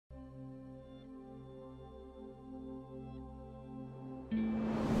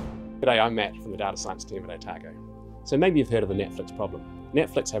G'day, I'm Matt from the data science team at Otago. So maybe you've heard of the Netflix problem.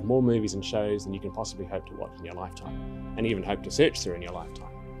 Netflix have more movies and shows than you can possibly hope to watch in your lifetime, and even hope to search through in your lifetime.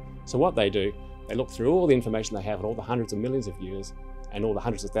 So what they do, they look through all the information they have on all the hundreds of millions of viewers and all the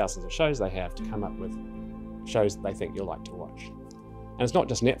hundreds of thousands of shows they have to come up with shows that they think you'll like to watch. And it's not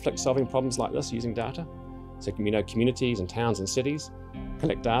just Netflix solving problems like this using data. So communities and towns and cities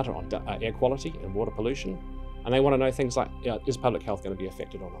collect data on air quality and water pollution, and they want to know things like, is public health going to be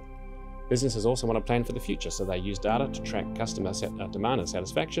affected or not? Businesses also want to plan for the future, so they use data to track customer demand and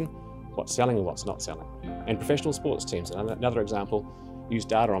satisfaction, what's selling and what's not selling. And professional sports teams, another example, use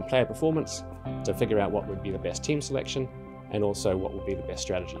data on player performance to figure out what would be the best team selection and also what would be the best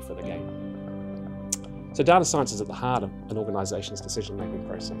strategy for the game. So data science is at the heart of an organization's decision-making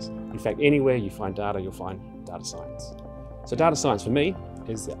process. In fact, anywhere you find data, you'll find data science. So data science for me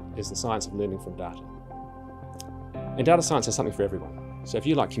is the science of learning from data. And data science is something for everyone. So if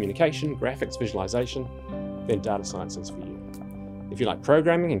you like communication, graphics, visualization, then data science is for you. If you like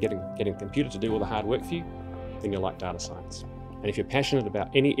programming and getting a computer to do all the hard work for you, then you'll like data science. And if you're passionate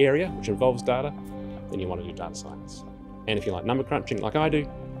about any area which involves data, then you want to do data science. And if you like number crunching like I do,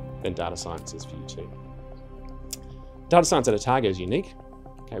 then data science is for you too. Data science at Otago is unique.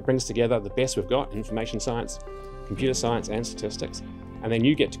 Okay, it brings together the best we've got in information science, computer science and statistics, and then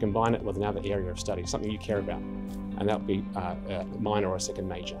you get to combine it with another area of study, something you care about. And that would be a minor or a second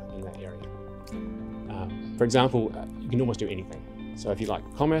major in that area. For example, you can almost do anything. So if you like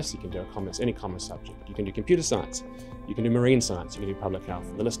commerce, you can do any commerce subject. You can do computer science, you can do marine science, you can do public health.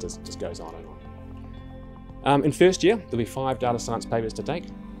 The list just goes on and on. In first year, there'll be 5 data science papers to take.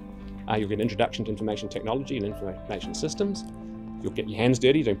 You'll get an introduction to information technology and information systems. You'll get your hands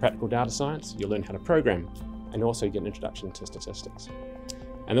dirty doing practical data science. You'll learn how to program, and also you get an introduction to statistics.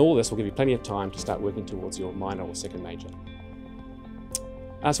 And all this will give you plenty of time to start working towards your minor or second major.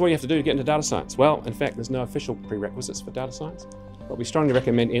 So what do you have to do to get into data science? Well, in fact, there's no official prerequisites for data science, but we strongly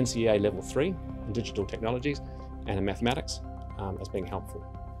recommend NCEA Level 3 in digital technologies and in mathematics as being helpful.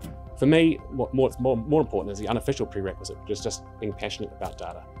 For me, what's more important is the unofficial prerequisite, which is just being passionate about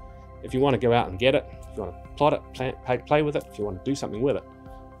data. If you want to go out and get it, if you want to plot it, play with it, if you want to do something with it,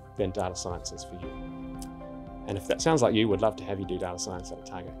 then data science is for you. And if that sounds like you, we'd love to have you do data science at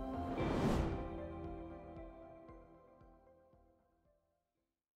Otago.